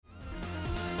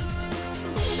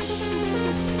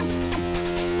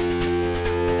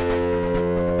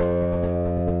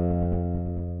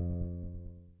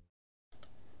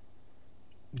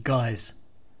guys.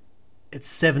 It's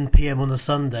 7 p.m. on a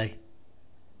Sunday.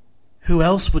 Who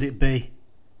else would it be?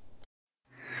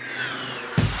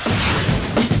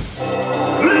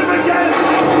 Live again!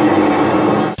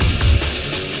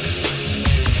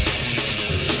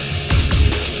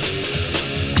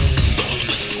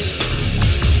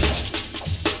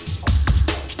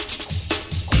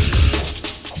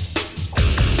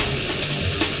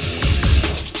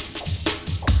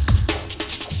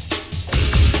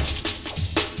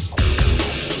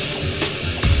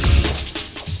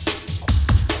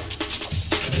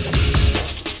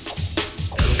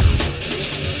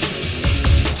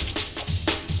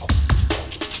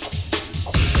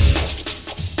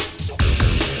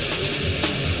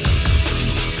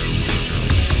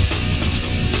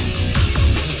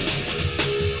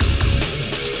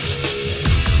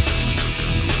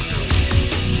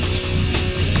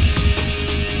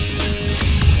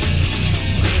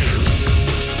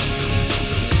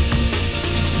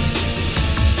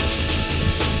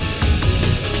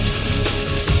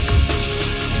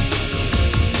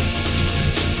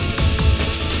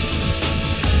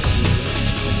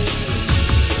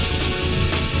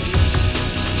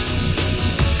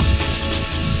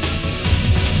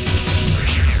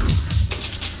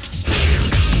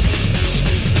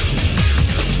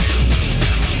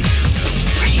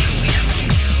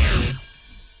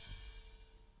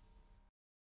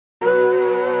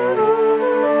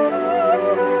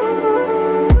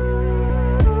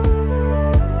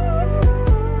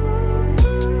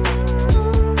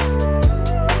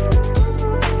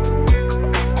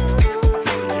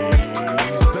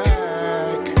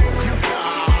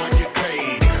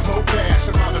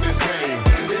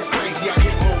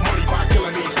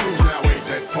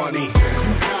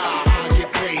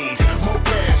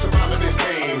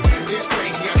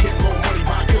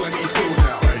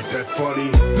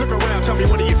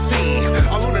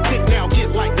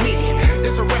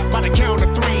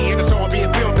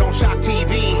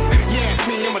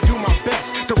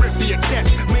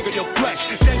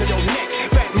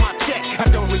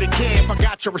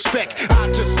 Your respect,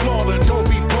 I just slaughter. Don't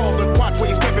be bothered. Watch where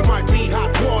you step, it might be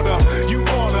hot water. You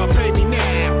oughta pay me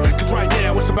now, cause right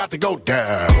now it's about to go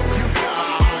down. You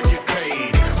gotta get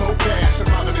paid. More cash, I'm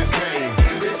out of this game.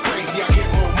 It's crazy, I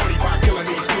get more money by killing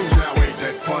these fools now. Ain't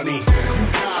that funny? You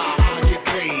gotta get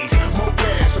paid. More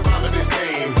cash, I'm out of this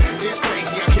game. It's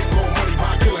crazy, I get more money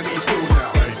by killing these fools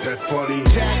now. Ain't that funny?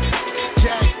 Jack,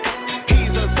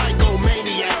 he's a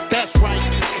psychomaniac. That's right,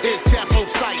 it's death on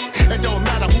sight. It don't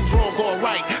matter who's wrong or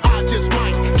right. I just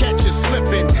might catch you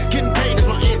slipping. Getting paid is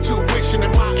my intuition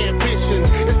and my ambition.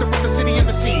 It's the brother city of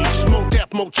the siege. More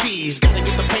death, more cheese. Gotta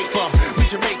get the paper, be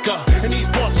Jamaica. And these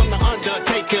boss, I'm the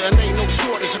undertaker. And ain't no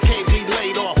shortage, I can't be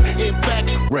laid off. In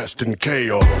fact, rest in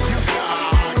chaos. You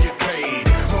gotta get paid.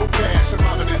 More cash, I'm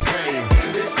out of this game.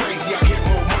 It's crazy, I get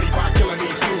more money by killing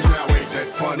these fools now. Ain't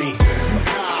that funny? You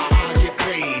gotta get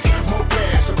paid. More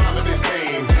cash, I'm out of this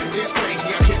game. It's crazy,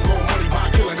 I get more money by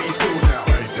killing these fools now.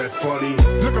 Ain't that funny?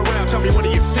 Look around, tell me what do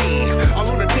you see? A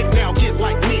lunatic now, get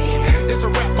like me. It's a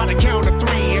rap by the count of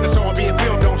three, and it's all being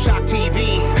filmed on Shock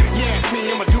TV. Yeah, it's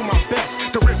me, I'ma do my best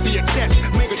to rip through your chest,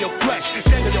 mangle your flesh,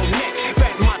 dangle your neck,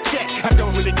 fatten my check. I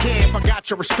don't really care if I got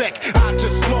your respect. I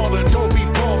just slaughter, don't be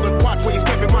bothered. Watch where you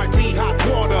step, it might be hot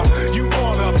water. You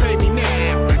oughta pay me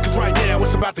now, cause right now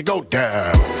it's about to go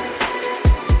down.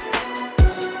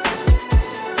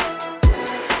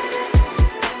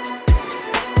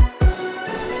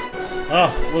 Oh,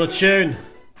 what a tune.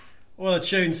 What a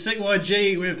tune. Sick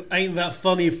YG with Ain't That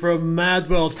Funny from Mad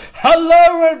World.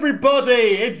 Hello, everybody.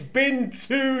 It's been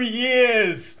 2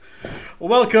 years.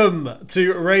 Welcome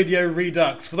to Radio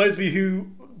Redux. For those of you who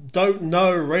don't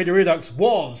know, Radio Redux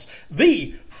was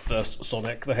the first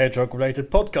Sonic the Hedgehog related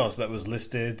podcast that was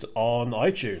listed on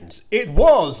iTunes. It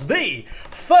was the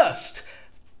first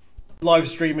live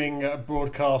streaming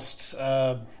broadcast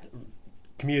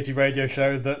community radio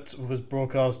show that was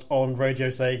broadcast on Radio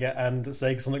Sega and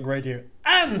Sega Sonic Radio.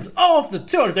 And after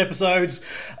 200 episodes,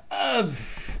 I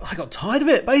got tired of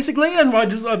it, basically, and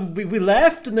we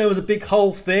left, and there was a big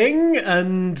whole thing,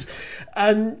 and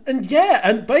yeah,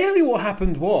 and basically what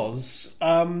happened was,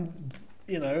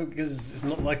 because it's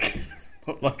not like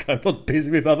I'm not busy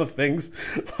with other things,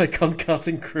 like I'm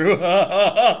cutting crew.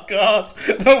 Oh, God,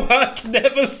 the work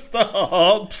never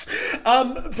stops.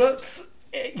 But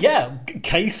yeah,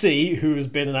 Casey, who has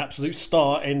been an absolute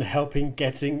star in helping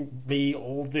getting me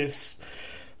all this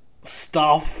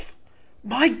stuff.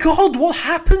 My God, what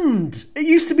happened? It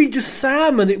used to be just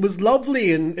Sam, and it was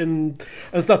lovely and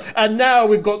stuff. And now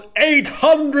we've got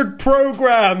 800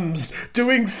 programs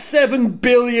doing 7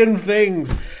 billion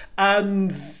things.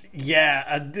 And yeah,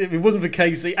 and if it wasn't for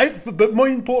Casey, but more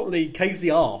importantly, Casey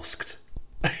asked.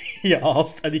 He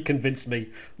asked, and he convinced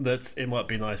me that it might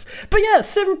be nice. But yeah,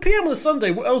 7 p.m. on a Sunday,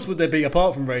 what else would there be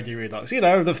apart from Radio Redux? You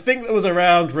know, the thing that was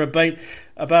around for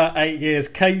about 8 years.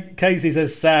 Casey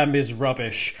says Sam is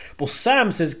rubbish. Well,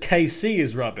 Sam says KC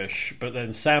is rubbish, but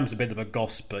then Sam's a bit of a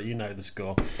gossiper. You know the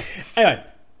score. Anyway,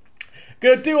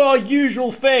 gonna do our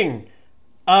usual thing.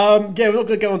 Yeah, we're not going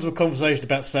to go into a conversation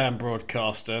about Sam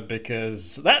Broadcaster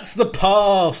because that's the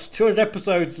past. 200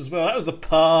 episodes as well. That was the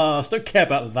past. Don't care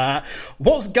about that.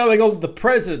 What's going on with the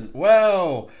present?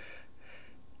 Well,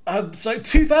 so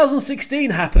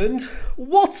 2016 happened.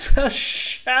 What a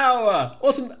shower!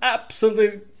 What an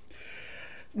absolute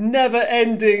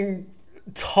never-ending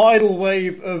tidal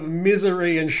wave of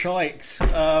misery and shite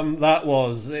that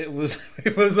was. It was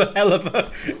a hell of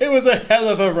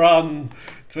a run.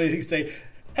 2016.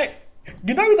 Hey,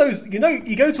 you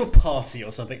go to a party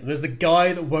or something and there's the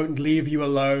guy that won't leave you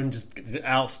alone, just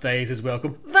outstays his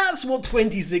welcome. That's what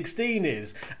 2016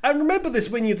 is. And remember this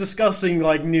when you're discussing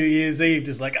like New Year's Eve,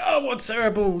 just like, oh, what a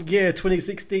terrible year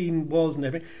 2016 was and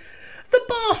everything. The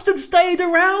bastard stayed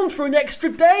around for an extra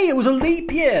day. It was a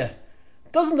leap year.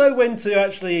 Doesn't know when to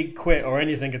actually quit or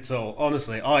anything at all.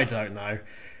 Honestly, I don't know.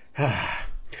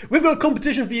 We've got a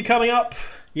competition for you coming up.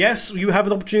 Yes, you have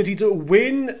an opportunity to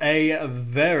win a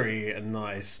very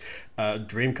nice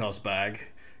Dreamcast bag,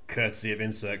 courtesy of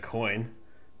Insert Coin.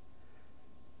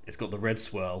 It's got the red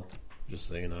swirl, just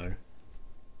so you know. In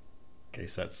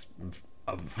case that's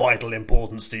of vital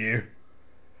importance to you.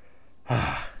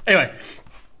 Anyway,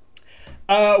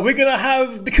 we're going to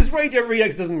have... Because Radio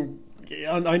Redux doesn't...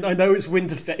 I know it's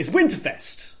Winterfest. It's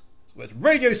Winterfest. It's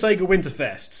Radio Sega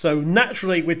Winterfest. So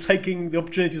naturally, we're taking the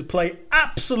opportunity to play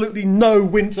absolutely no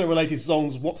winter-related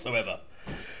songs whatsoever.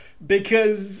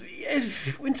 Because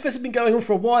Winterfest has been going on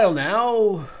for a while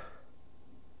now.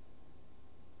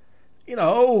 You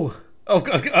know... Oh,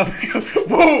 God.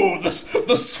 Whoa!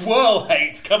 The swirl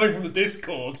hate coming from the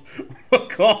Discord. Oh,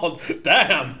 God,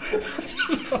 damn.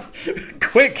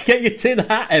 Quick, get your tin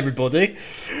hat, everybody.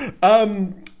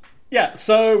 Yeah,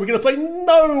 so we're going to play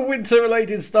no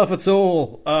winter-related stuff at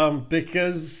all,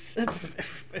 because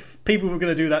if people were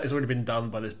going to do that, it's already been done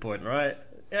by this point, right?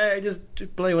 Yeah, just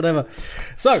play whatever.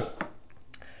 So,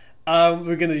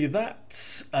 we're going to do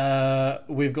that.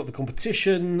 We've got the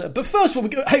competition. But first of all,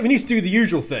 we need to do the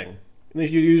usual thing. We need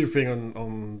to do the usual thing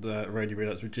on Radio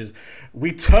Redux, which is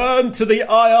we turn to the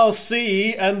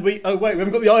IRC and we... Oh, wait, we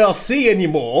haven't got the IRC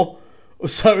anymore,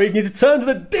 so we need to turn to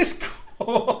the Discord.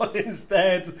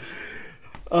 Instead,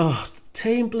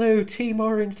 Team Blue, Team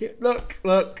Orange. Look!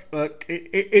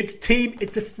 It's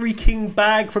a freaking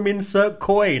bag from Insert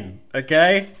Coin.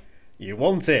 Okay, you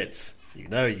want it? You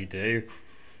know you do.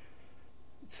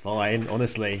 It's fine,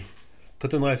 honestly.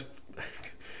 Put a nice.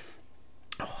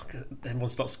 Everyone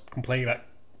starts complaining about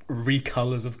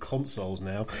recolors of consoles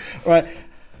now. All right,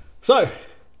 so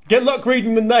get luck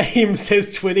reading the names.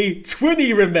 Says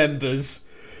Twinny remembers.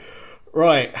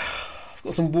 Right.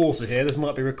 Got some water here. This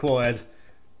might be required.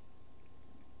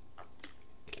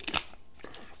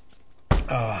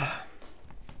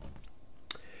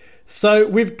 So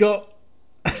we've got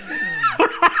Radio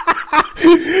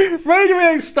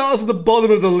Redux starts at the bottom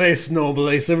of the list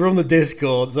normally. So we're on the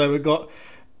Discord. So we've got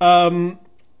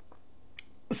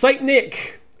Saint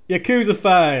Nick, Yakuza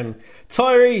fan,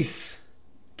 Tyrese.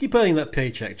 Keep earning that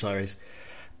paycheck, Tyrese.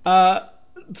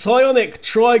 Tyonic,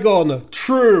 Trigon,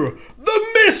 True, the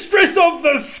Mistress of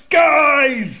the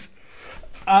Skies!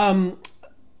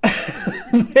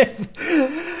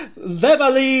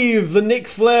 Levalive, the Nick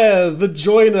Flair, the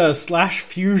Joiner /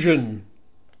 Fusion.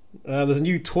 There's a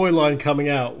new toy line coming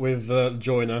out with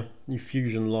Joiner, new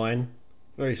Fusion line.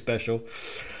 Very special.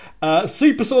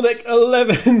 Supersonic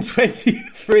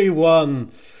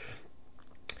 1123-1.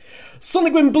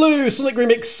 Sonic Wind Blue, Sonic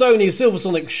Remix Sony, Silver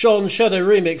Sonic, Sean, Shadow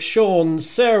Remix, Sean,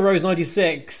 Sarah Rose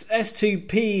 96,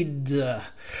 S2P'd,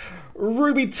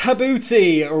 Ruby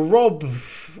Tabuti, Rob,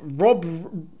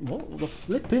 what the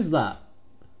flip is that?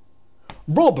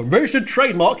 Rob, registered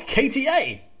trademark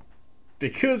KTA.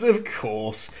 Because of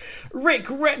course. Rick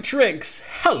Retrix,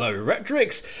 hello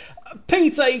Retrix,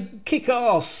 Pete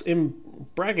Kickass in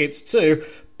brackets too.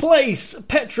 Place,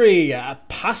 Petri,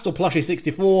 Pastel Plushy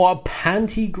 64,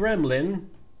 Panty Gremlin.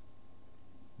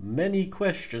 Many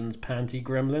questions, Panty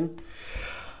Gremlin.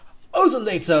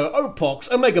 Ozolato,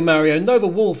 Opox, Omega Mario, Nova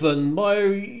Wolfen,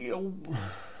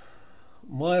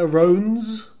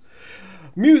 Myarones.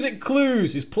 Music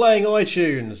Clues is playing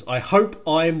iTunes. I hope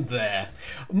I'm there.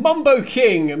 Mumbo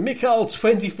King,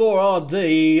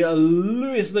 Mikael24RD,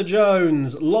 Lewis the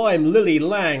Jones, Lime Lily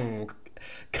Lang,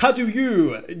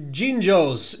 Kaduyu,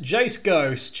 Jinjos, Jace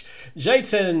Ghost,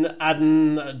 Jayton,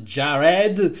 Aden,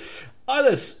 Jared,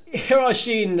 Ilis,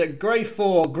 Hirashin, Grey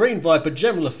 4, Green Viper,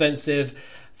 General Offensive,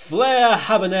 Flare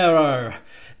Habanero,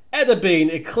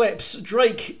 Edabean, Eclipse,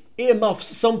 Drake, Earmuffs,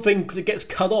 Something That Gets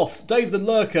Cut Off, Dave the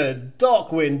Lurker,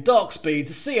 Darkwind, Darkspeed,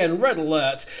 CN Red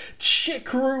Alert,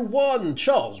 Chikru 1,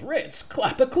 Charles Ritz,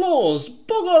 Clapper Claws,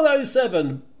 Boggle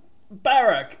 07,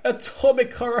 Barak,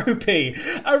 Atomic Horopi,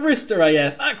 Arista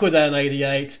AF, Aquadan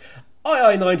 88,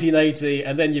 II 1980,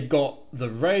 and then you've got the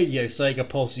Radio Sega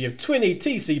Posse of Twinny,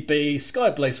 TCB,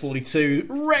 Skyblaze 42,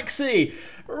 Rexy,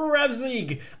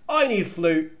 Ravzig, I Need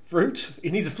Fruit. He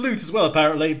needs a flute as well,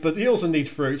 apparently, but he also needs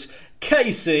fruit.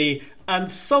 Casey, and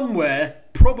somewhere,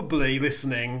 probably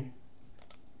listening,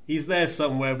 he's there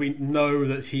somewhere. We know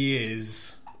that he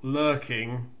is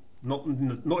lurking. Not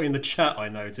in the chat, I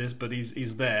noticed, but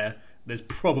he's there. There's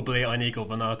probably Inigo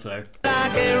Venato.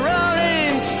 Like a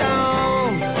Rolling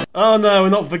Stone. Oh no, we're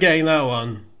not forgetting that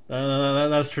one.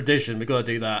 That's tradition. We've got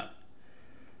to do that.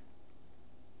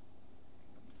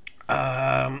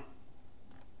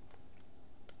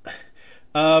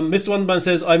 Mr. Wonderman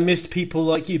says, I missed people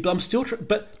like you, but I'm still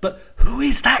but who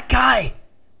is that guy?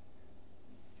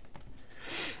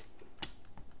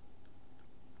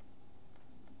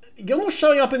 You're not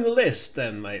showing up in the list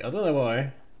then, mate. I don't know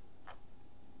why.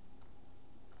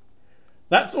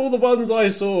 That's all the ones I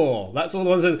saw. That's all the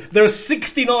ones. There are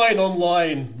 69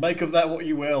 online. Make of that what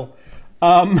you will.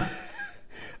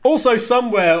 Also,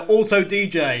 somewhere, Auto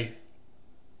DJ.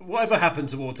 Whatever happened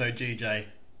to Auto DJ?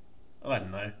 I don't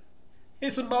know.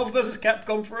 It's a Marvel vs.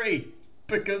 Capcom 3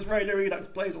 because Radio Redux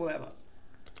plays whatever.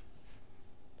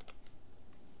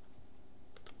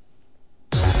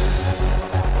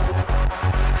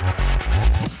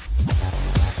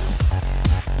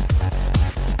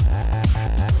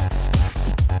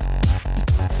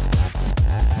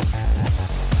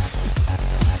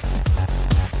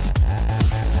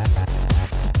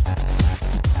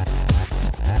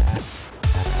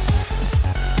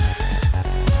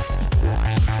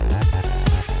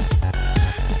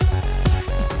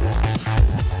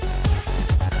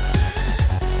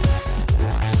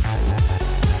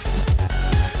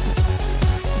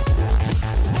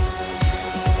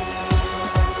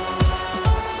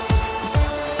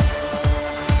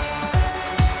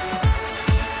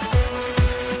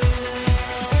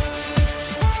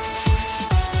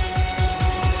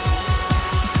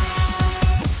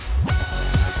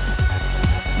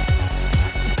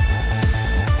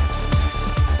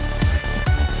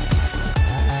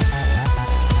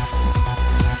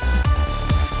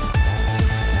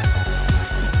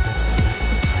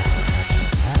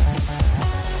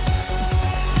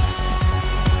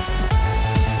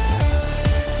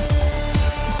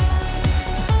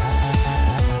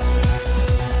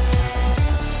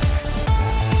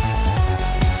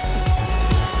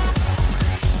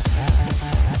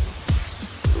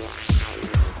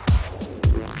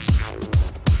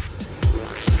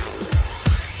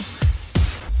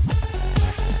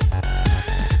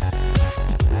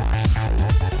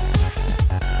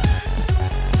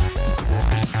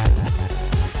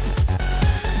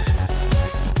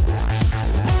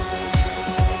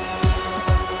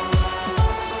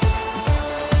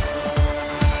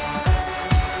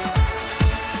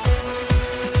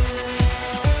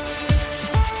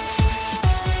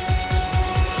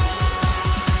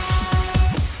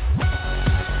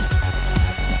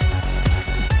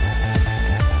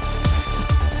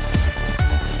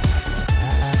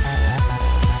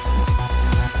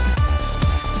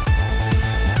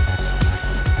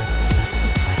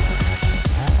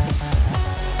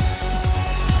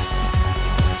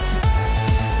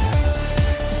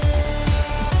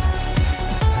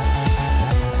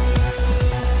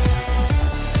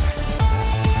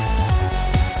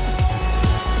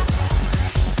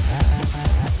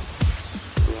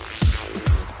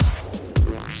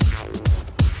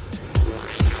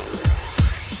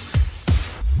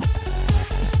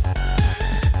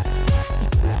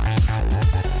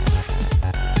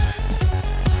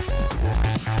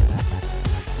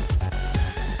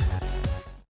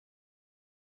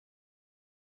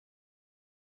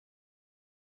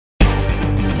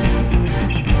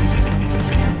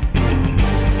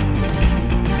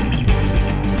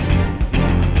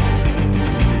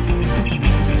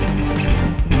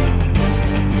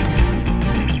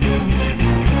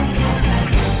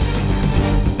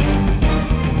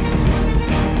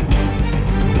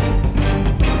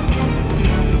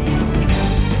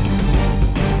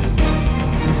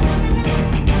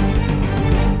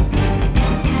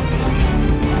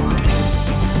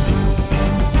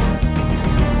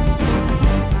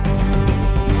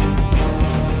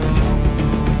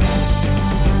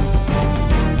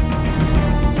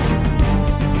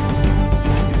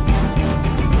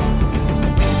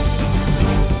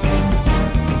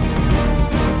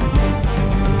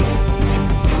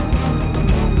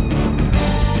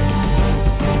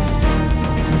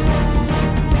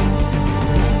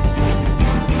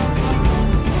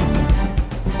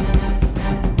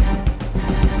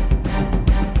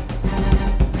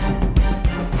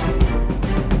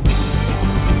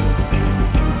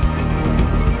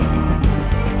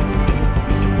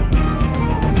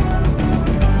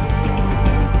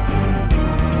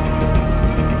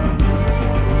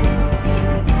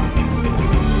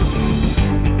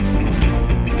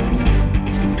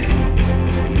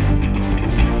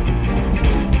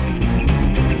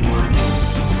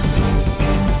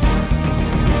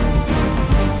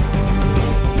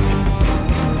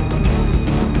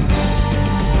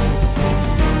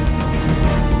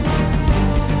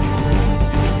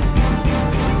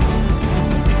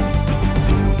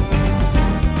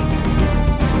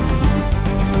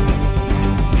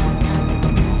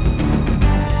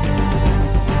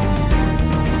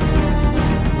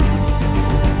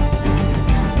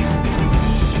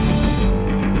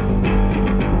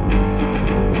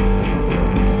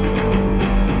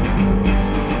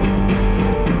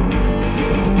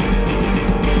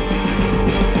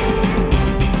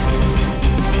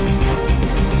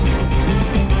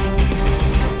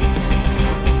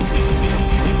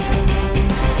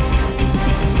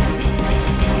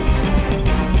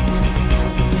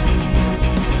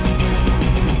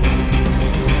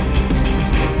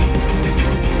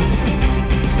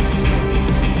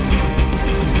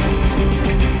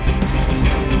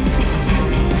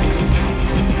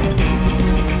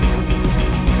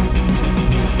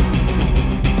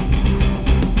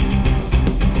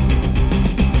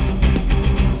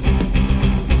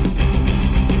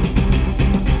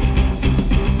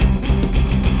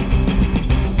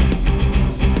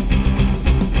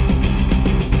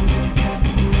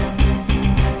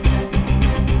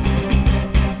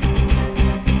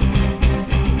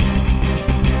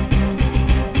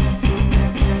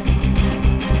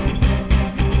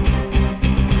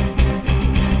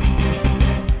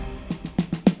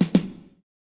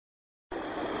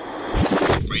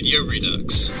 Radio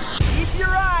Redux. Keep your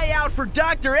eye out for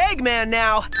Dr. Eggman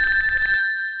now.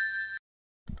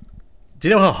 Do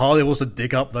you know how hard it was to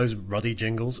dig up those ruddy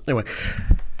jingles? Anyway,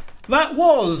 that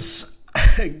was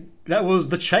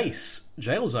The Chase,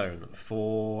 Jail Zone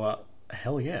for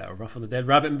hell yeah, Rough of the Dead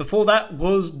Rabbit. And before that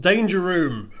was Danger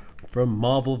Room from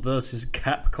Marvel vs.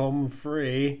 Capcom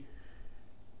 3.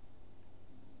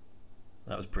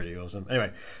 That was pretty awesome.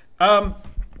 Anyway,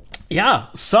 yeah,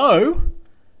 so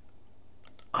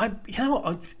I'm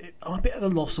a bit at a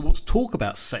loss of what to talk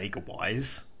about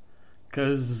Sega-wise,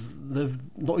 because they've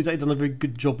not exactly done a very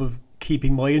good job of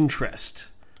keeping my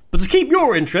interest. But to keep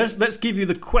your interest, let's give you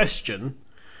the question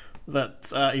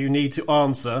that you need to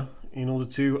answer in order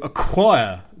to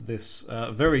acquire this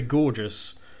very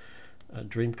gorgeous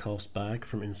Dreamcast bag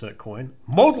from Insert Coin,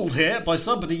 modelled here by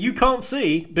somebody you can't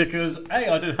see because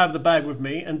A, I don't have the bag with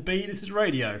me, and B, this is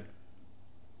radio.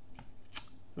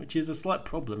 Which is a slight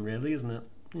problem, really, isn't it?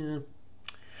 Yeah.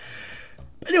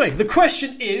 Anyway, the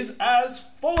question is as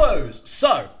follows.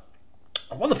 So,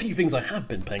 one of the few things I have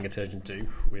been paying attention to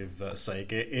with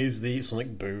Sega is the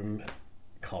Sonic Boom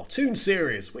cartoon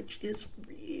series, which is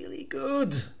really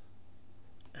good.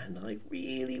 And I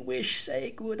really wish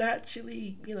Sega would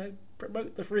actually,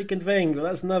 promote the freaking thing, but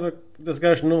that's another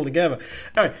discussion altogether.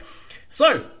 Anyway,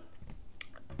 so,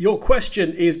 your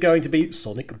question is going to be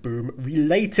Sonic Boom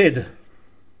related.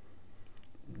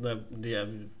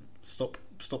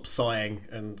 Stop sighing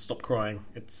and stop crying.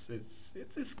 It's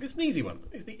an easy one.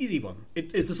 It's the easy one.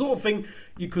 It's the sort of thing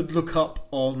you could look up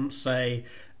on, say,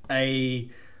 a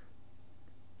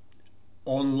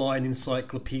online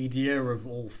encyclopedia of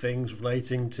all things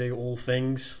relating to all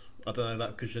things. I don't know,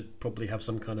 that should probably have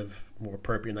some kind of more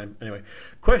appropriate name. Anyway,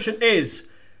 question is,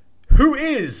 who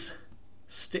is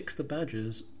Styx the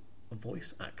Badger's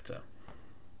voice actor?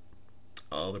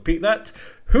 I'll repeat that.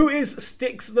 Who is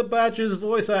Styx the Badger's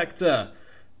voice actor?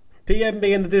 PM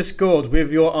me in the Discord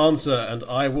with your answer, and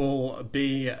I will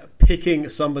be picking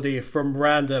somebody from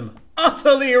random,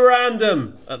 utterly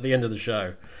random, at the end of the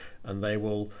show. And they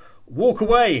will walk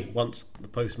away once the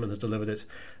postman has delivered it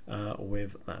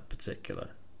with that particular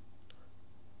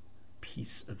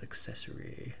piece of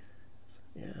accessory.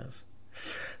 Yes.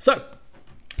 So,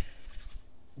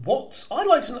 what I'd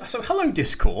like to know... So, hello,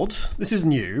 Discord. This is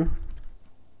new.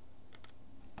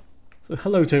 So,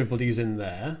 hello to everybody who's in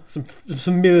there. Some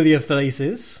familiar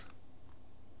faces.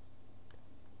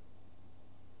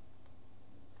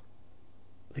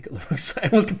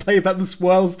 Everyone's complaining about the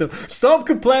swirl still. Stop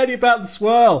complaining about the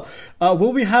swirl.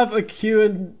 Will we have a Q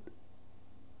and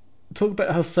talk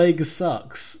about how Sega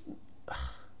sucks?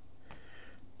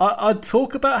 I'd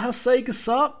talk about how Sega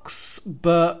sucks,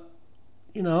 but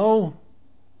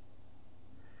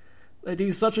they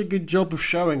do such a good job of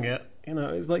showing it.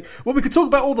 It's like, well, we could talk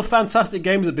about all the fantastic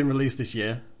games that have been released this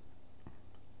year.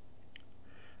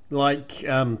 Like,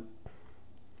 and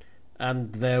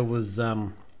there was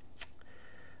not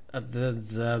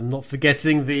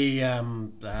forgetting the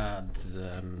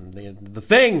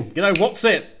thing. What's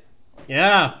it?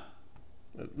 Yeah,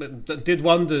 that did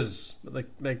wonders. But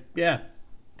they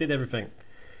did everything.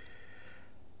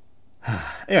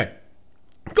 Anyway.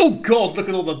 Oh God! Look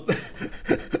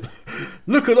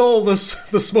at all the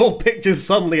small pictures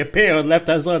suddenly appear on the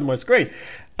left-hand side of my screen.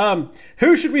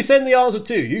 Who should we send the answer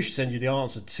to? You should send the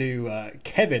answer to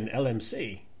Kevin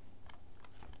LMC.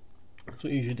 That's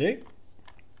what you should do.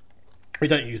 We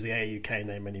don't use the AUK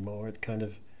name anymore. It kind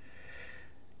of,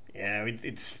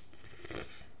 it's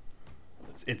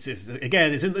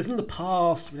again, it's in the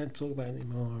past. We don't talk about it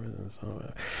anymore.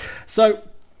 So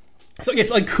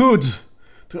yes, I could.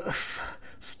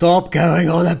 Stop going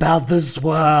on about the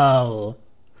swirl.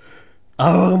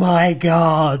 Oh my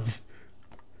God.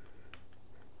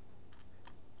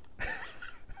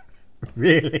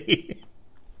 Really?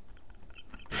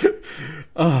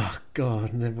 Oh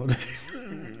God, never.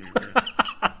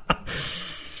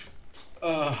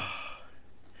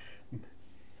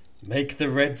 Make the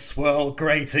red swirl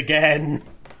great again.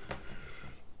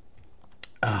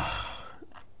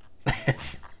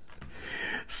 There's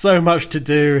so much to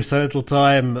do, so little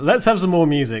time. Let's have some more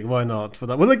music. Why not? For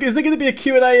that. Well, is there going to be a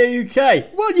Q&A AUK?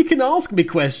 Well, you can ask me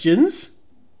questions.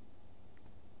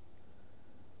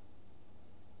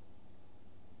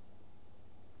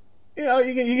 You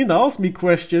can ask me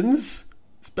questions.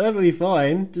 It's perfectly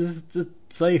fine. Just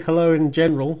say hello in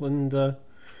general and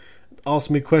ask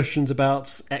me questions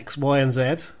about X, Y, and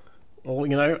Z, or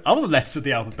other letters of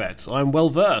the alphabet. I'm well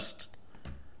versed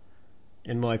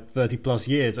in my 30 plus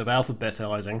years of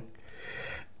alphabetizing.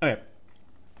 Okay,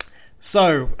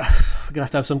 so we're gonna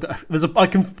have some. I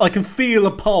can feel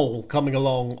a poll coming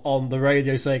along on the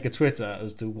Radio Sega Twitter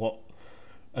as to what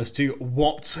as to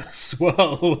what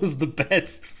swirl was the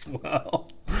best swirl.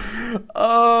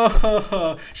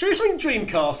 Should we swing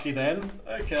Dreamcasty then?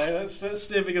 Okay, let's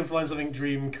see if we can find something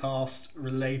Dreamcast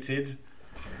related.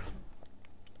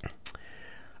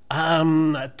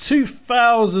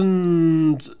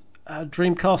 2000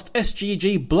 Dreamcast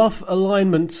SGG Bluff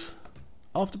Alignment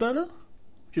Afterburner?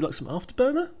 Would you like some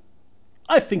Afterburner?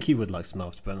 I think you would like some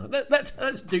Afterburner.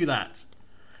 Let's do that.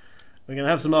 We're going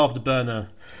to have some Afterburner.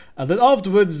 And then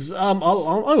afterwards,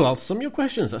 I'll answer some of your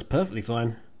questions. That's perfectly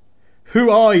fine. Who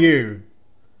are you?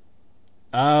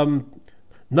 No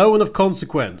one of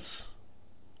consequence.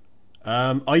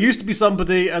 I used to be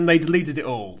somebody and they deleted it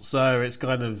all. So it's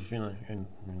kind of, one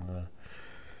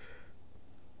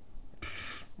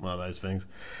of those things.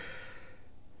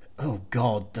 Oh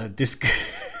God, I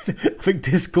think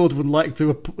Discord would like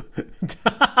to,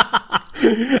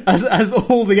 as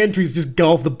all the entries just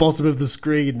go off the bottom of the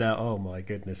screen now. Oh my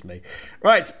goodness me!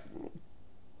 Right,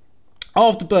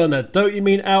 Afterburner. Don't you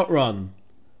mean Outrun?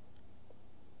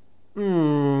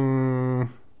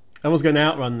 Everyone's going to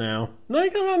Outrun now. No,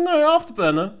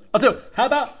 Afterburner. I'll tell you. How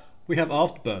about we have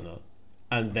Afterburner,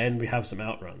 and then we have some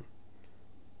Outrun.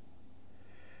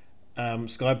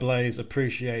 Skyblaze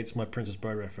appreciates my Princess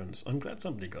Bride reference. I'm glad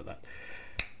somebody got that.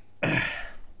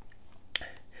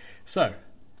 So,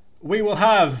 we will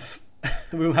have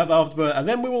Afterburner, and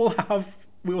then we will have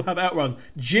Outrun.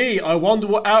 Gee, I wonder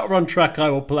what Outrun track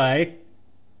I will play.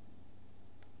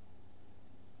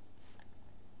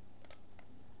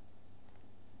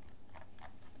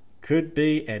 Could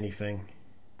be anything.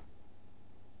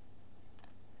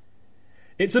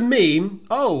 It's a meme.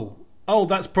 Oh,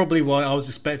 that's probably why I was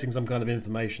expecting some kind of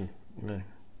information.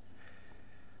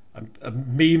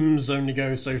 Memes only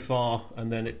go so far,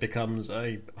 and then it becomes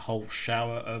a whole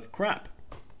shower of crap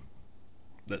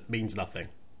that means nothing.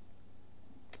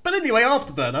 But anyway,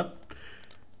 Afterburner.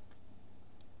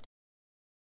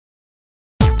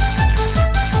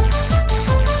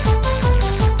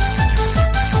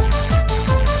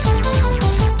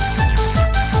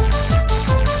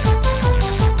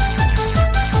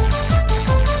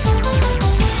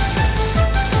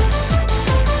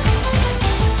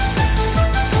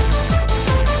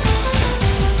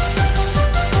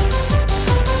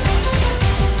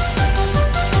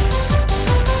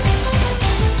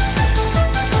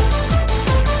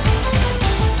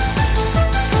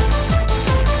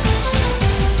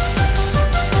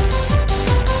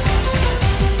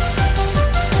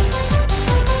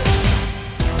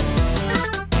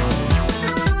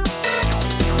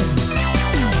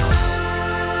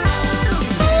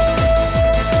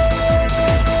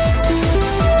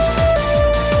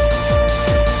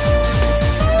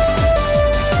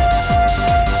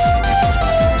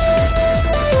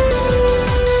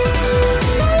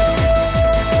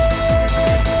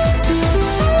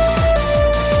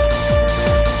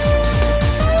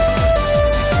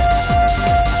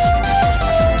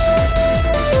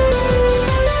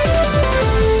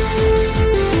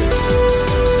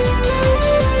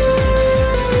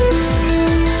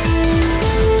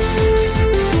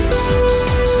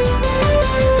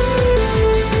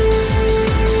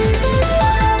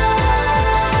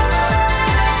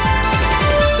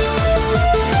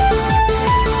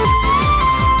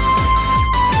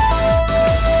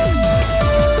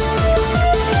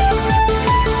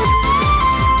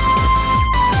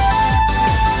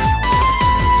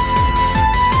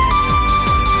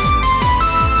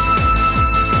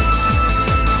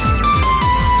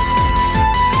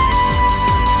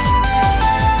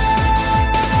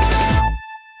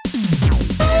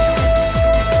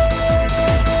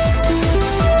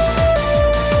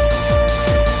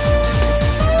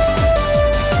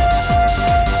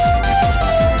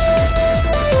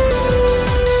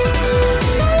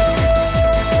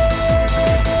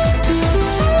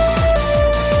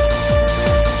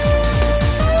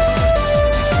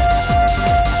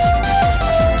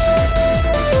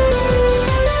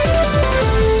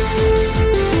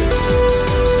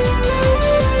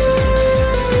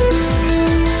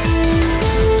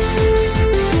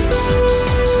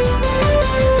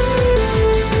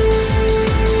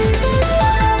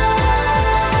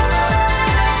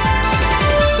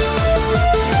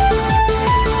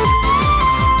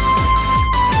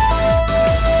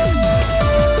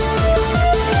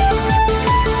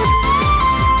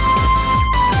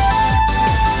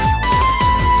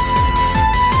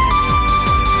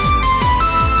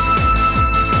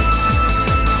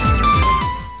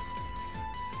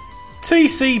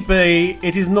 TCB,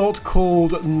 it is not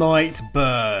called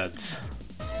Nightbird.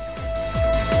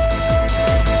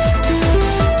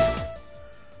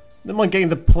 Don't mind getting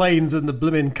the planes and the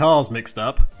blimmin' cars mixed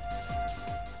up.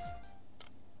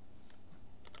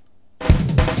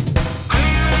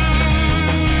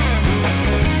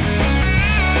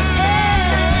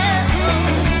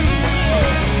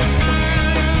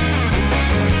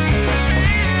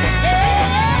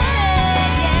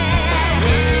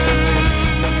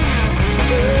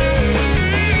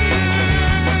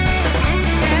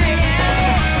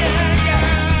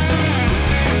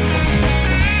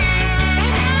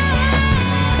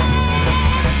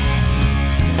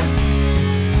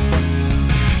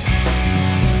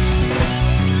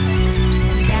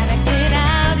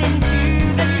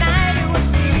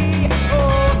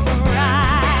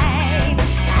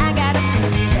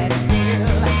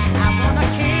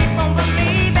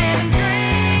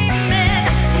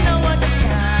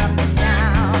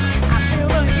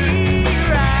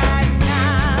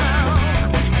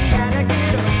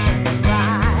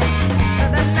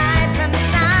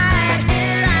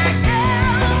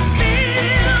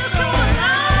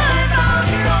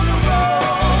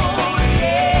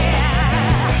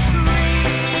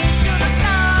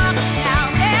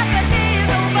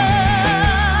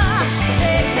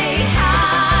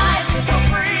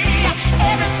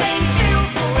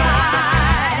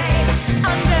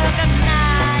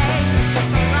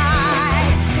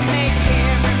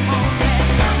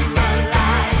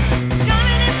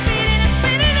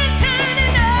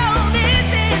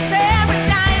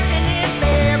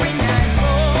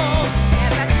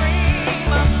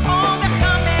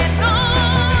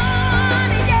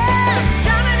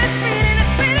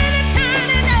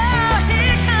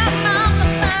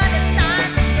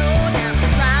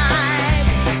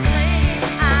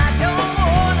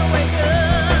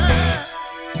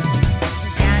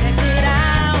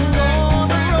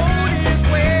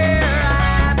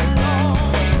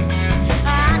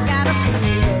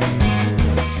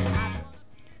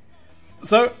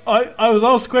 So I was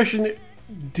asked a question.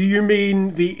 Do you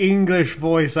mean the English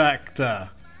voice actor?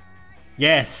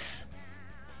 Yes.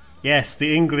 Yes,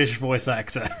 the English voice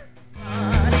actor.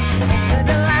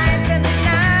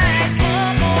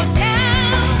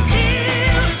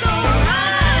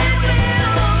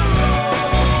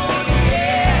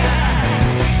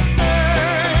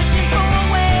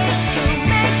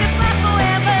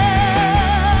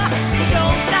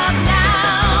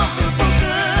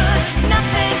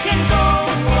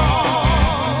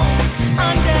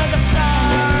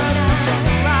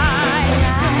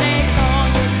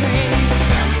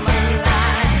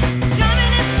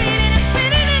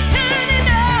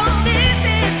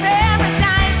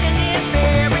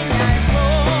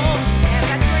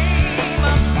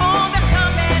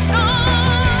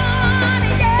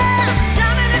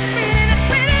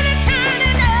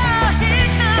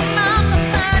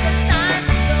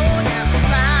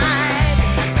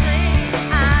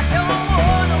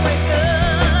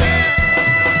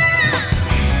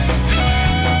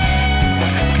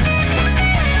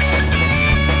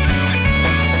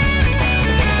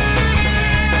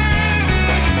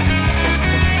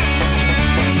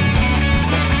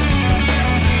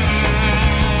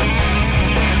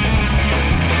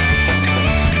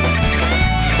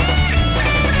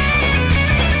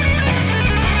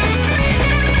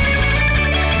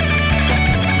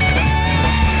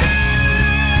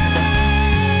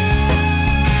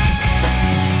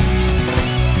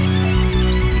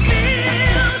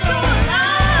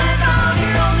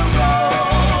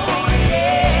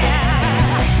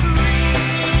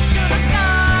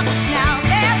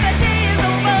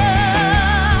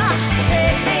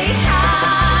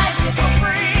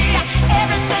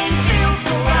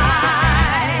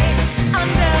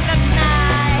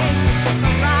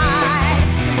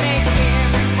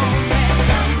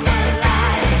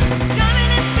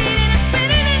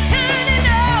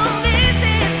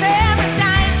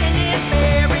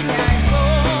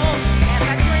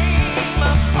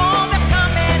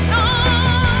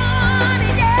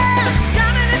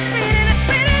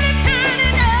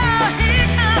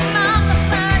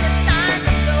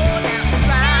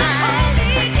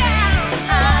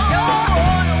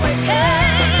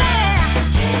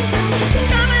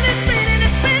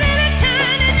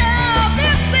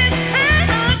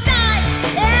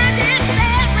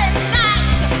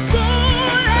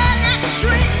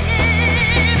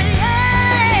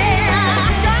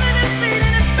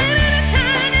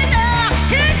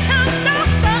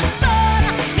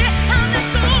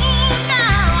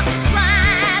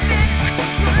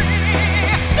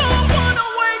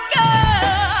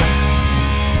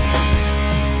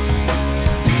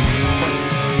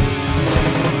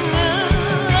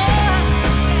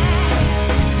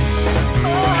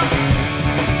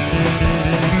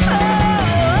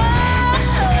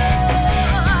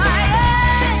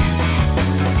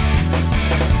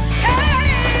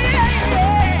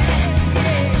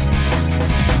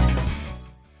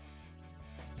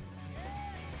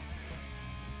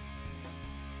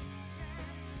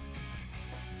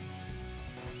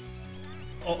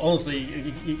 Honestly,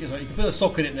 you can put a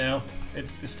sock in it now.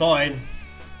 It's fine.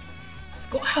 I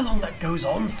forgot how long that goes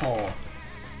on for.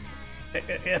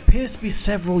 It appears to be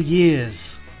several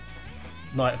years.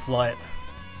 Night Flight.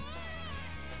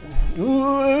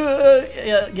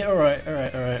 Yeah. All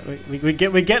right. We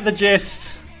get the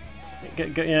gist.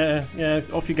 Yeah.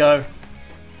 Off you go.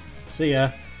 See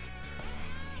ya.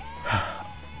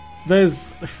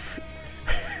 There's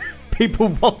people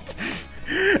want.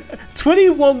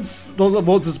 20 wants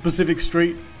a specific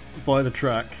Street Fighter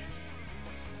track,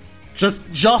 just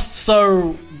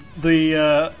so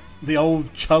the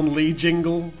old Chun-Li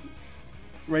jingle,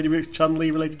 Radio Mix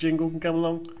Chun-Li related jingle can come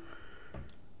along.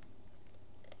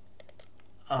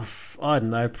 I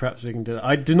don't know. Perhaps we can do that.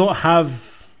 I do not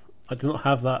have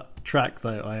that track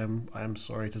though. I am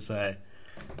sorry to say.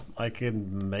 I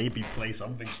can maybe play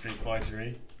something Street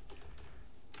Fighter-y.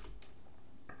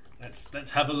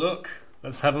 Let's have a look.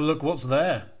 Let's have a look what's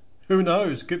there. Who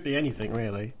knows? Could be anything,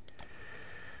 really.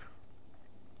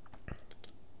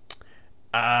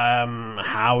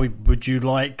 How would you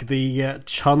like the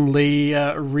Chun-Li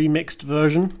remixed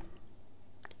version?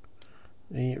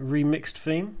 The remixed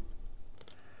theme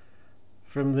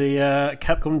from the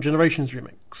Capcom Generations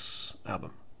Remix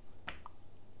album.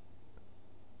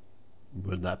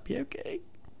 Would that be okay?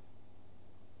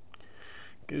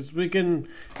 Because we can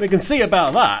see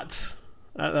about that.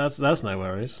 That's no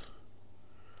worries.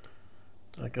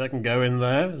 That can go in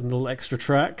there. There's a little extra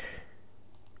track.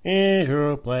 Yeah,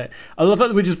 sure, play it. I love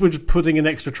that we're just putting an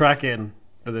extra track in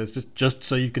for this, just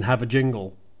so you can have a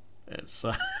jingle. It's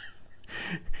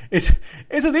it's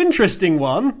an interesting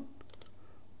one.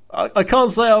 I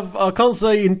can't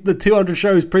say in the 200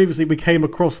 shows previously we came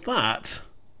across that.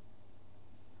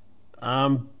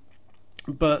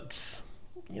 But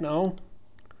you know,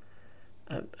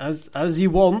 as you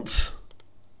want.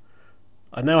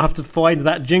 I now have to find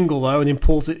that jingle though and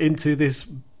import it into this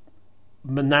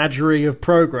menagerie of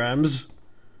programs.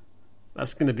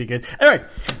 That's going to be good. Anyway,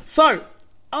 so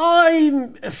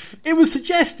it was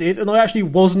suggested, and I actually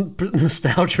wasn't.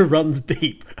 Nostalgia runs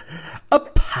deep.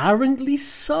 Apparently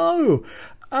so.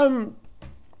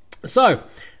 So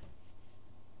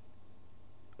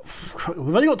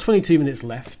we've only got 22 minutes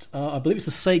left. I believe it's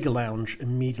the Sega Lounge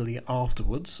immediately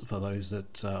afterwards for those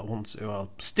that are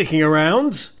sticking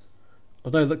around. I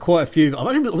know that quite a few.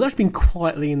 I've actually been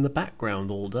quietly in the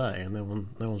background all day, and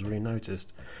no one's really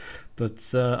noticed.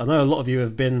 But I know a lot of you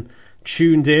have been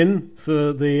tuned in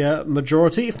for the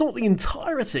majority, if not the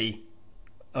entirety,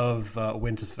 of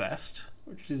Winterfest,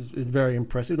 which is very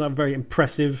impressive. A very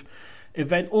impressive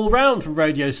event all round from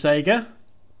Radio Sega.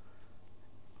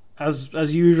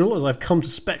 As usual, as I've come to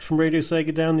expect from Radio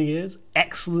Sega down the years,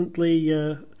 excellently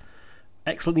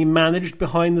managed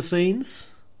behind the scenes.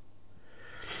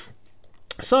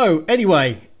 So,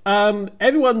 anyway,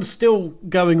 everyone's still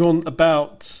going on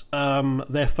about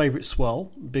their favourite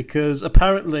swirl, because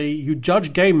apparently you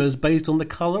judge gamers based on the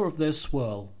colour of their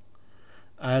swirl.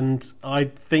 And I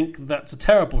think that's a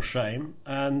terrible shame,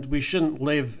 and we shouldn't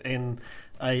live in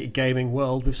a gaming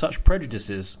world with such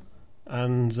prejudices.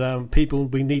 And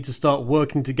we need to start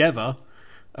working together,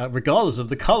 regardless of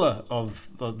the colour of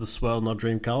the swirl in our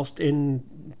Dreamcast,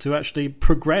 to actually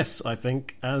progress, I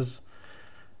think, as...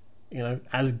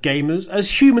 as gamers,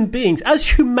 as human beings,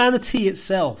 as humanity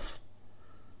itself.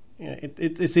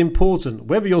 It's important.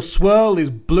 Whether your swirl is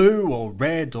blue or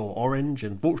red or orange,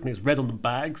 unfortunately it's red on the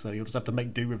bag, so you'll just have to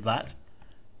make do with that.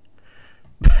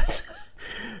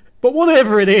 But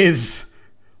whatever it is,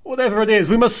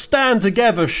 we must stand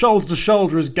together, shoulder to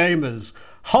shoulder as gamers,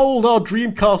 hold our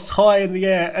Dreamcasts high in the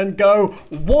air and go,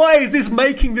 why is this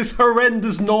making this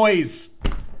horrendous noise?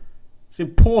 It's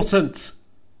important.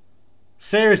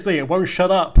 Seriously, it won't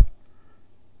shut up.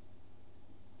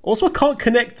 Also, I can't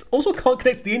connect to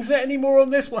the internet anymore on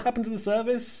this. What happened to the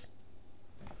service?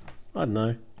 I don't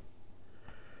know.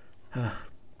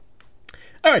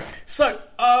 Alright, so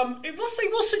it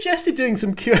was suggested doing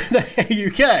some Q&A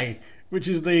UK, which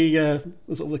is the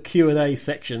sort of the Q&A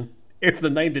section, if the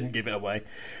name didn't give it away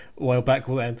a while back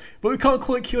then. But we can't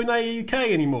call it Q&A UK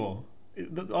anymore.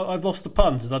 I've lost the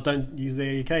puns, as I don't use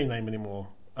the UK name anymore.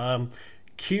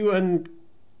 Q and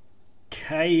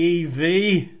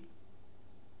KEV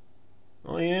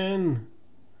IN.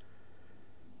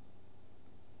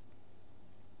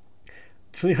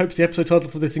 Tony hopes the episode title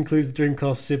for this includes the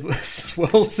Dreamcast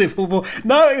Civil War.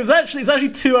 No, it's actually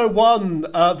 201.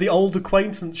 The Old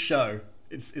Acquaintance Show.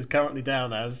 It's currently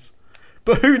down as,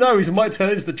 but who knows? It might turn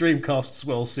into the Dreamcast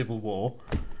Swirl Civil War.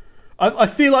 I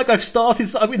feel like I've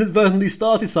inadvertently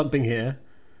started something here.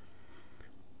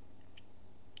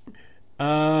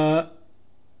 Alita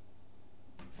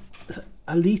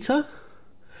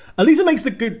makes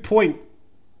the good point.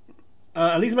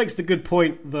 Alita makes the good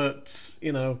point that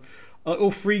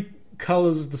all three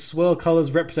colours, the swirl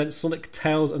colours, represent Sonic,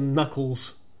 Tails, and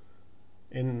Knuckles.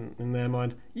 In their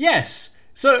mind, yes.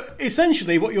 So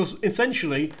essentially, we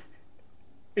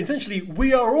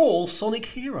are all Sonic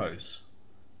heroes.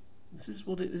 This is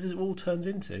what it all turns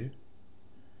into.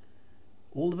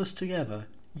 All of us together,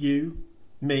 you,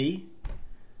 me,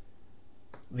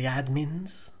 the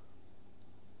admins,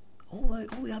 all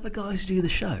the other guys who do the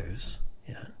shows,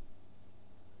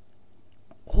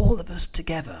 all of us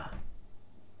together.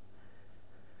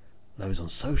 Those on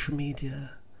social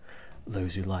media,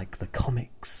 those who like the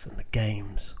comics and the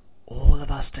games, all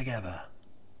of us together,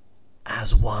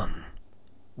 as one,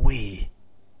 we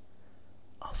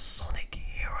are Sonic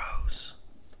heroes.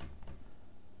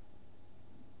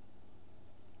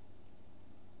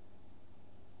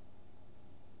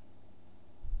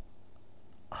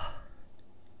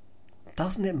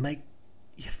 Doesn't it make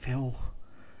you feel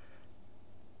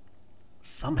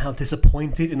somehow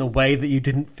disappointed in a way that you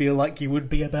didn't feel like you would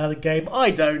be about a game? I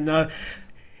don't know.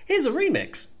 Here's a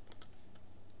remix.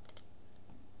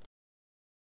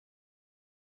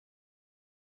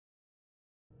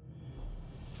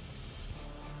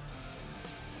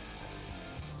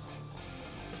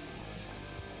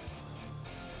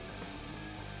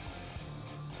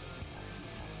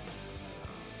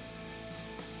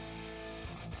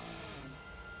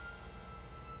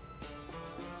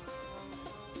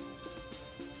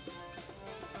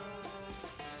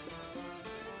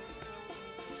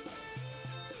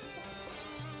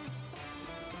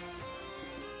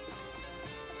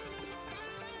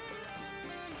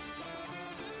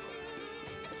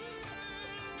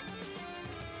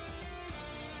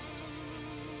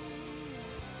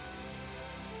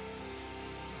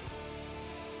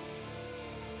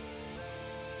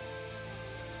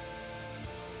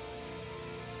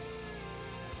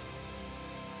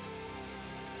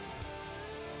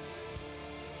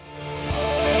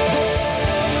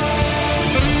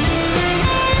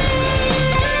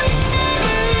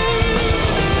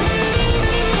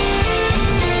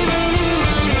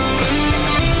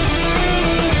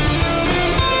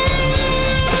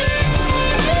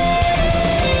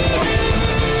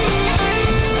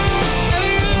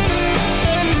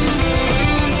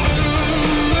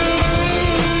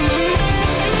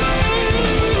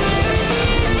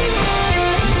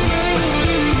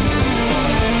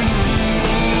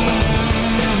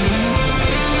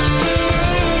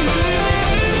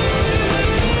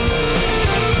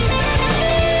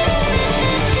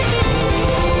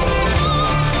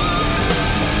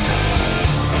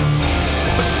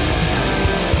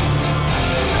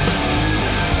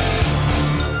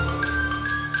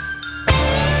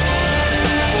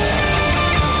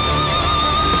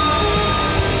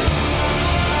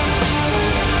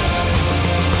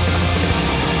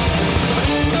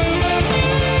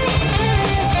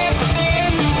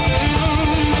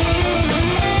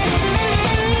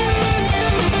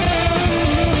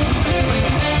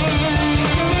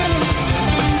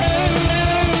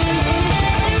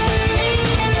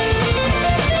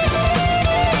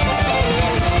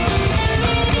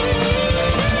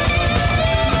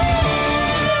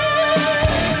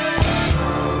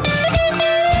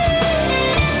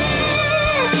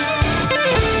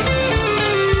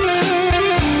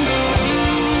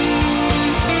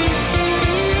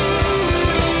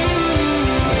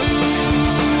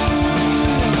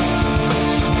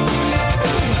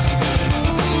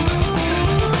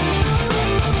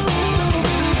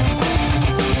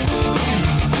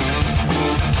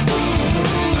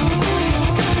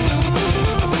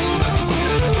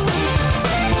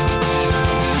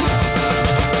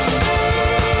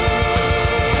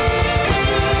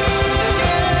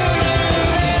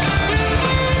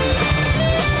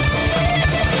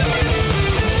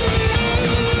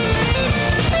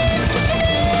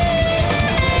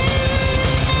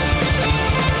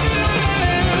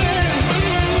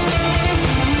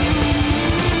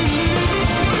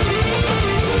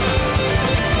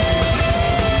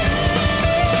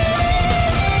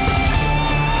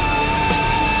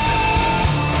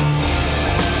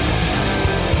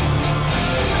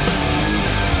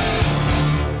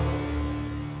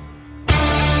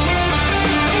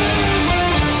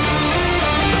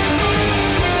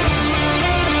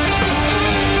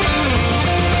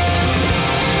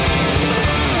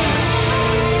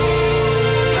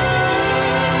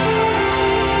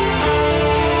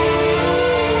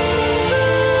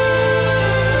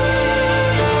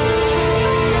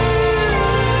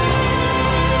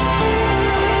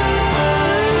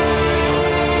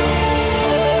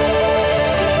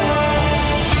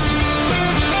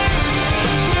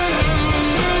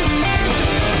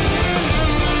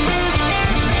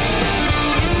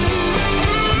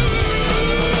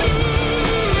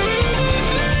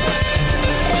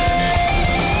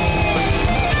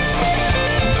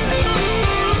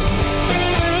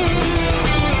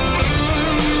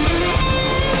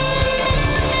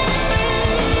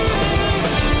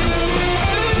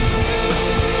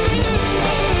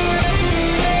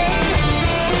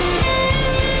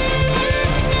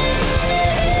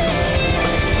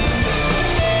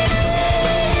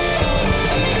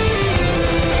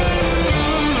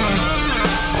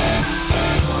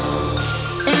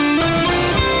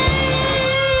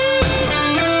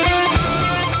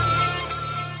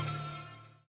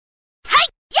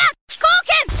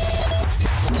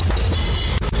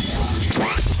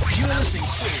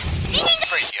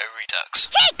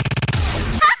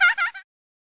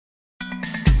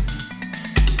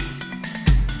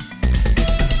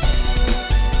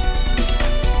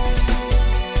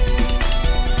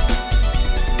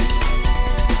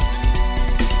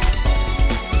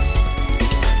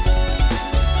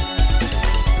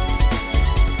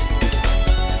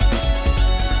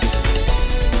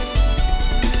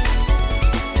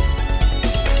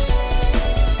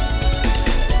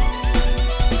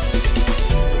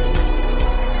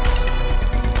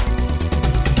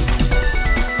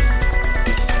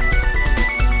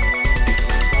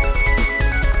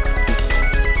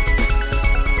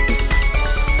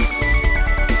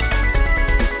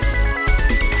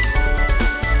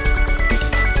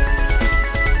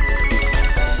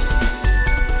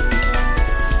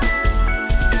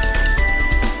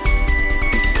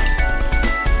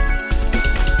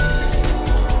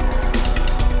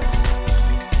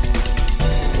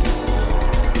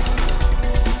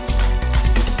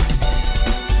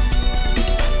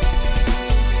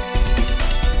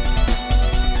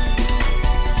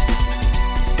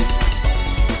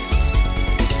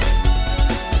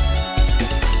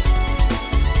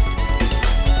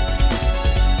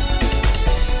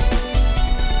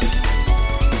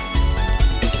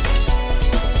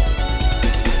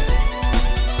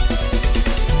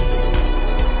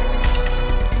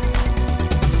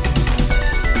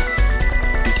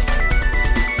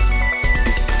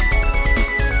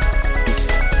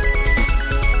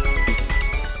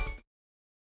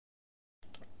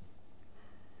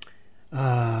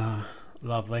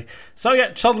 lovely. So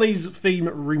yeah, Chudley's theme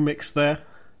remix there.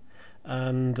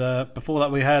 And before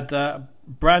that we had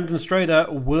Brandon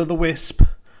Strader, Will-o'-the-Wisp,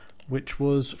 which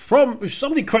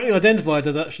somebody correctly identified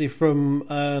as actually from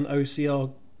an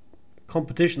OCR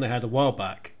competition they had a while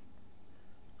back.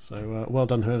 So well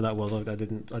done whoever that was. I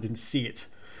didn't see it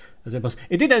as it was.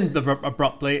 It did end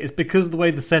abruptly. It's because of the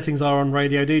way the settings are on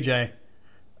Radio DJ,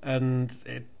 and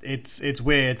it's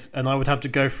weird. And I would have to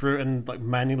go through and like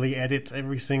manually edit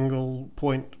every single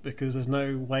point because there's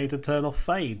no way to turn off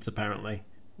fades apparently,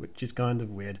 which is kind of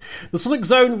weird. The Sonic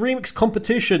Zone remix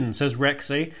competition, says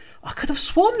Rexy. I could have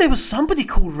sworn there was somebody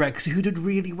called Rexy who did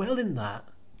really well in that.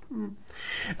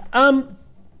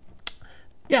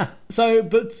 Yeah, so,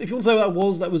 but if you want to know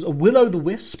what that was a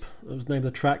Will-o'-the-Wisp, that was the name of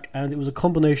the track, and it was a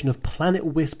combination of Planet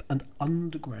Wisp and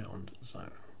Underground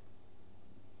Zone.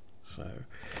 So,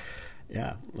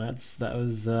 yeah,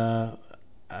 that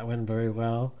went very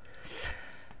well.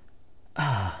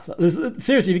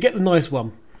 Seriously, if you get the nice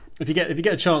one, if you get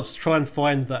a chance, try and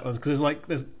find that one, because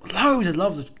there's loads and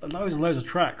loads of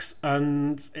tracks,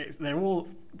 and they're all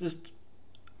just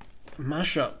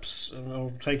mashups,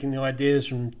 or taking the ideas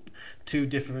from two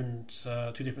different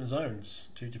zones,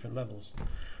 two different levels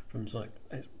from Sonic.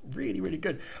 It's really, really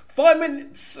good. 5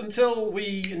 minutes until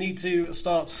we need to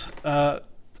start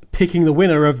picking the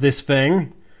winner of this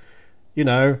thing. You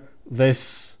know,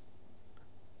 this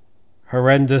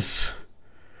horrendous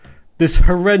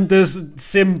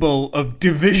symbol of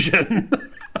division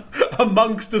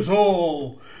amongst us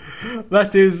all.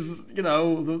 That is, you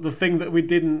know, the thing that we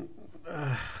didn't.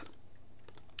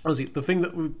 Honestly, the thing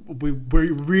that we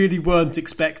really weren't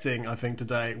expecting, I think,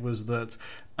 today was that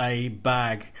a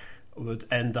bag would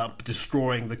end up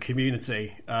destroying the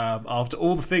community after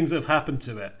all the things that have happened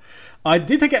to it. I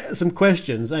did get some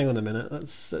questions. Hang on a minute.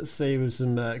 Let's see with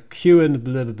some Q and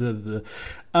blah blah blah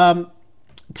blah.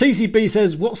 TCB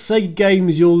says, "What Sega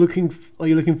games are you looking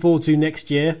forward to next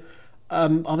year?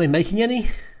 Are they making any?"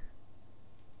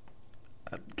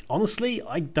 Honestly,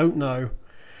 I don't know.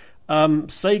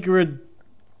 Sega had,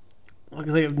 like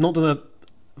I say, have not done a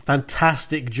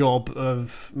fantastic job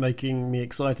of making me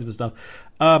excited for stuff.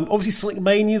 Obviously, Sonic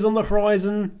Mania is on the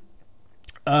horizon.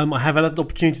 I have had the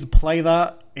opportunity to play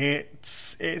that.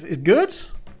 It's good.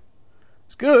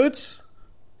 It's good.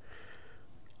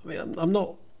 I mean, I'm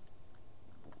not,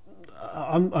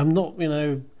 you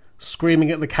know, screaming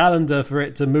at the calendar for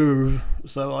it to move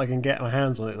so I can get my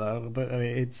hands on it though. But I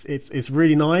mean, it's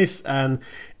really nice, and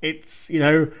it's, you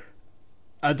know,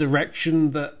 a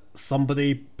direction that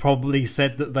somebody probably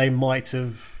said that they might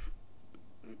have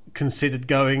considered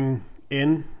going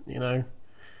in, you know,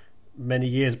 many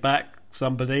years back.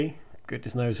 Somebody,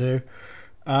 goodness knows who.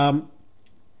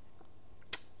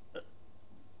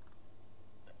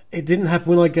 It didn't happen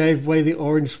when I gave away the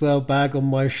orange swell bag on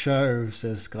my show,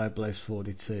 says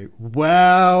Skyblaze42.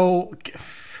 Well,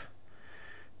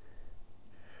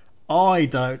 I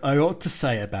don't know what to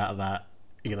say about that.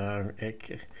 You know,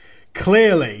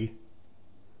 clearly,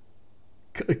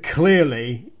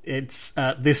 it's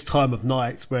at this time of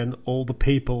night when all the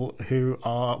people who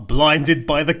are blinded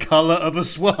by the colour of a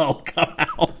swirl come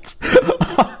out.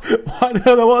 I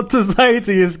don't know what to say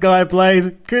to you, Skyblaze.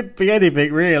 It could be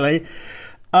anything, really.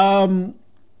 I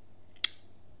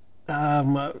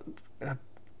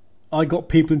got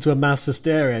people into a mass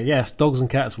hysteria. Yes, dogs and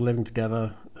cats were living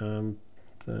together. It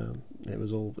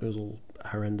was all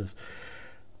horrendous.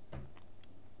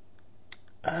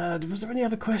 Was there any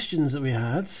other questions that we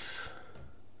had?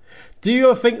 Do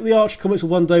you think the Archie comics will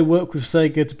one day work with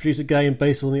Sega to produce a game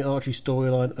based on the Archie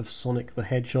storyline of Sonic the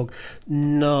Hedgehog?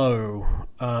 No,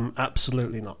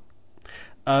 absolutely not.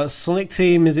 Sonic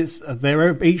Team is each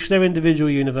their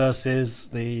individual universes.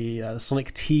 The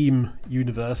Sonic Team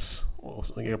universe, or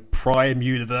a Prime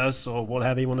universe, or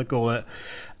whatever you want to call it,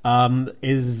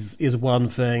 is one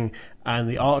thing, and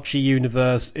the Archie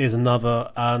universe is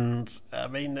another. And I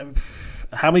mean,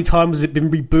 how many times has it been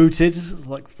rebooted? It's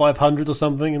like 500 or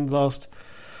something in the last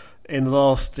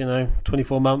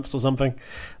 24 months or something.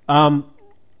 It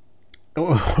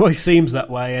always seems that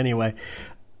way anyway.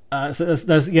 So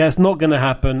it's not going to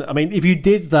happen. I mean, if you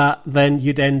did that, then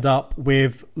you'd end up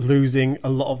with losing a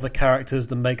lot of the characters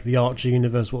that make the Archie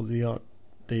universe make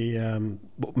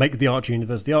the Archie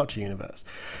universe the Archie universe,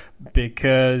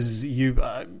 because you're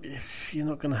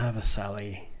not going to have a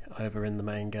Sally over in the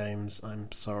main games.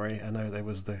 I'm sorry. I know there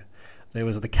was the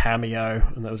cameo,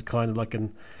 and that was kind of like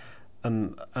an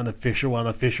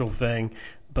unofficial thing.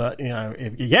 But you know,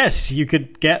 yes, you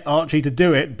could get Archie to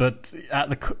do it, but at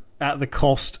the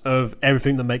cost of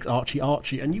everything that makes Archie,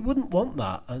 and you wouldn't want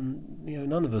that, and you know,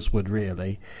 none of us would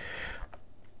really.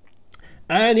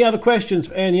 Any other questions?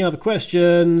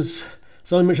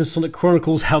 Someone mentioned Sonic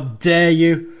Chronicles. How dare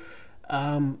you?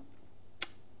 War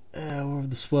of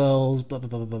the Swirls. Blah blah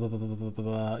blah blah blah blah blah blah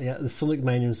blah. Yeah, the Sonic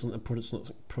Mania and Sonic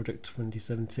Project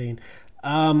 2017.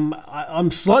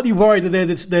 I'm slightly worried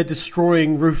that they're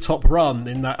destroying Rooftop Run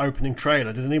in that opening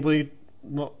trailer. Did anybody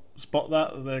not spot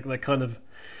that? They're kind of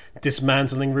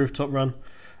dismantling Rooftop Run.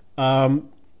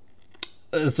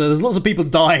 So there's lots of people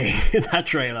dying in that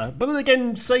trailer. But then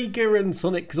again, Sega and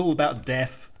Sonic is all about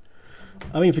death.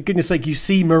 I mean, for goodness sake, you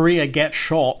see Maria get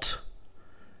shot.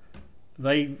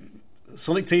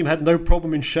 Sonic Team had no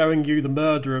problem in showing you the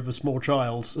murder of a small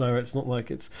child, so it's not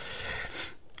like it's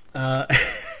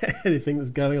anything that's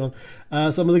going on.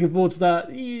 So I'm looking forward to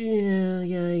that.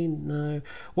 No.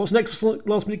 What's next for Sonic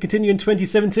Last Minute Continue in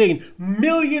 2017?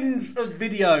 Millions of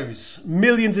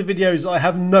videos I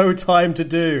have no time to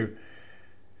do.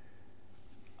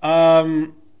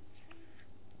 But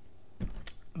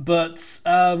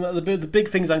the big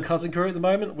things I'm cutting through at the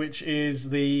moment, which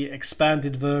is the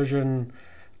expanded version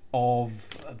of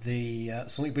the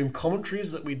Sonic Boom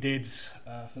commentaries that we did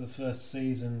for the first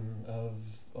season of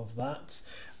that,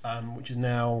 which is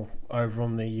now over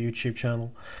on the YouTube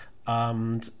channel.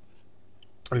 And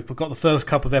we've got the first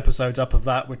couple of episodes up of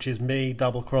that, which is me,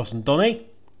 Double Cross, and Donnie.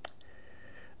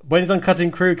 When is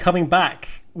Uncutting Crew coming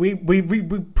back? We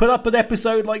put up an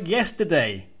episode like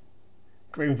yesterday,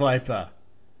 Green Viper.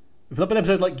 We put up an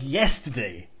episode like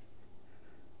yesterday.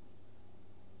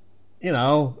 You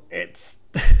know, it's...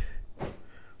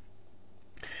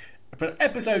 But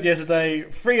episode yesterday,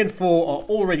 3 and 4 are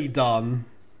already done.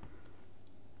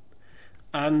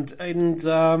 And 3 and 4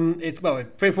 are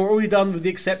already done with the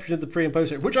exception of the pre and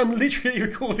post, which I'm literally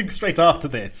recording straight after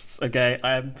this. Okay,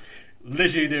 I am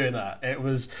literally doing that. It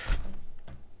was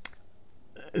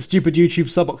a stupid YouTube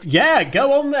sub. Yeah,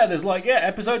 go on there. There's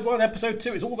episode 1, episode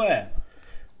 2. It's all there.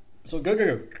 So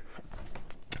go.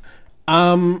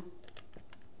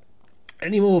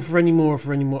 Any more?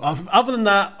 Other than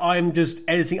that, I'm just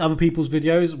editing other people's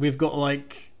videos. We've got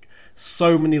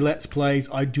so many Let's Plays.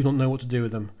 I do not know what to do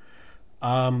with them.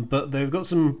 But they've got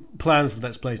some plans for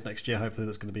Let's Plays next year. Hopefully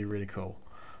that's going to be really cool.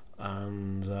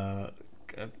 And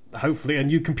hopefully a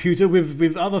new computer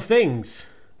with other things.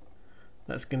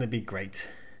 That's going to be great.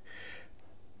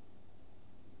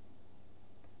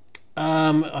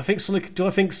 I think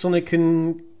Sonic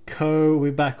and Co. will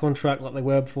be back on track like they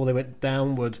were before they went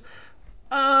downward?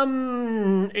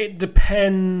 It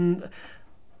depends.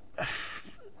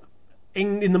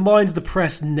 In the minds of the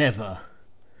press, never.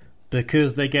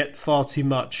 Because they get far too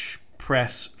much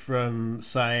press from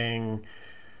saying...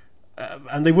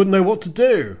 and they wouldn't know what to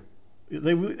do.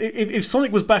 If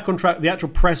Sonic was back on track, the actual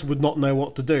press would not know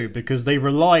what to do, because they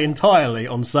rely entirely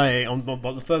on saying... on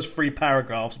the first 3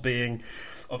 paragraphs being...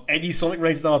 of any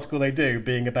Sonic-related article they do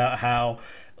being about how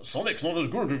Sonic's not as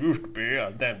good as it used to be,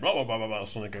 and then blah blah blah blah blah,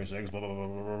 Sonic 06, blah blah blah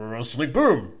blah blah, Sonic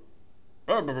Boom.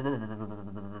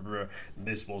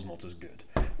 This was not as good.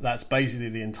 That's basically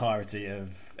the entirety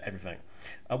of everything.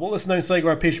 What lesser known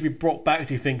Sega IP should be brought back,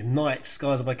 do you think? Knights,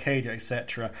 Skies of Arcadia,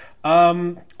 etc.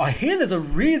 I hear there's a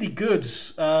really good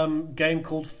game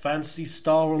called Phantasy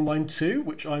Star Online 2,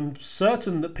 which I'm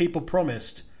certain that people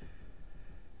promised.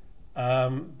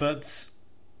 But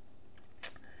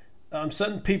I'm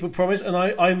certain people promise, and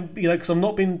I'm because I've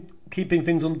not been keeping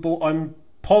things on board. I'm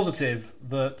positive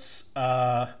that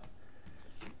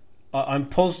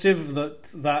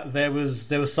there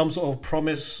was some sort of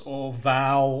promise or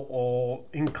vow or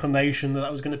inclination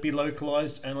that was going to be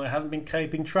localized, and I haven't been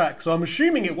keeping track. So I'm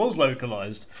assuming it was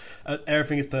localized.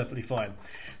 Everything is perfectly fine.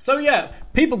 So yeah,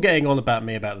 people getting on about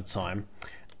me about the time.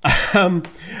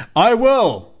 I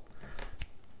will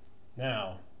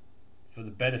now. For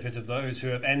the benefit of those who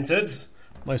have entered,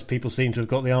 most people seem to have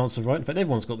got the answer right. In fact,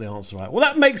 everyone's got the answer right. Well,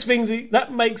 that makes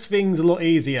things a lot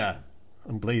easier.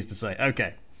 I'm pleased to say.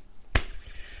 Okay,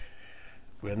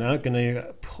 we're now going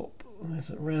to pop this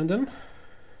at random.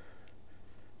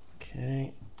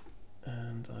 Okay,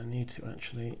 and I need to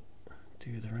actually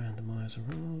do the randomizer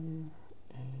wrong.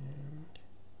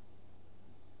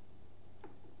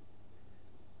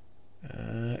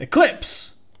 And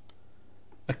Eclipse,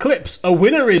 a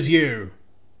winner is you.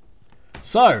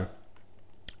 So,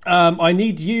 I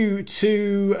need you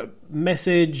to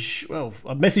message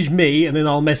me, and then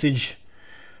I'll message,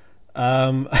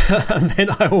 and then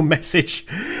I will message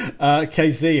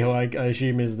KC, who I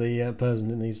assume is the person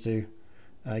that needs to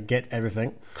get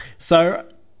everything. So,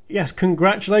 yes,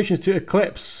 congratulations to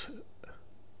Eclipse.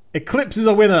 Eclipse is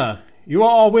a winner. You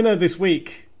are our winner this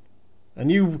week. And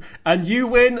you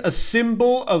win a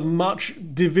symbol of much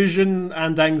division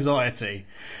and anxiety.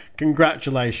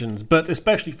 Congratulations. But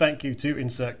especially thank you to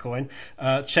Insert Coin.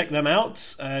 Check them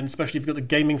out, and especially if you've got the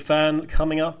gaming fan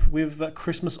coming up with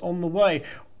Christmas on the way.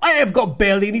 I have got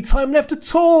barely any time left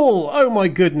at all. Oh my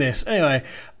goodness. Anyway,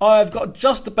 I've got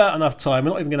just about enough time.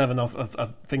 I'm not even going to have enough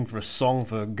a thing for a song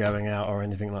for going out or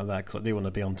anything like that, because I do want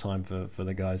to be on time for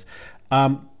the guys.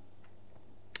 A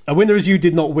winner as you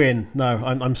did not win. No,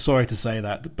 I'm sorry to say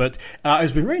that. But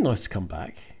it's been very nice to come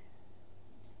back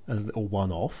as a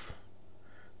one-off.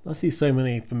 I see so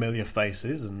many familiar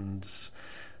faces and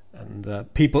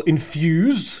people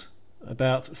enthused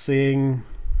about seeing...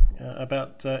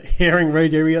 hearing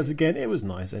Radio Riaz again. It was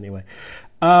nice anyway.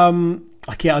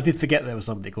 I did forget there was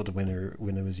somebody called a winner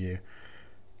was you.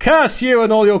 Curse you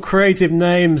and all your creative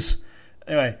names.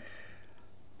 Anyway,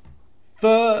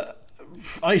 for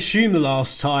I assume the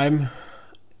last time,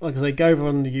 like I say, go over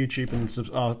on the YouTube and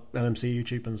our LMC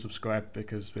YouTube and subscribe,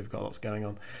 because we've got lots going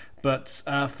on. But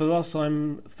for the last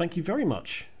time, thank you very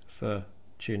much for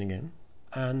tuning in,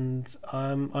 and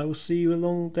I will see you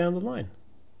along down the line.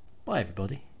 Bye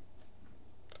everybody.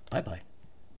 Bye-bye.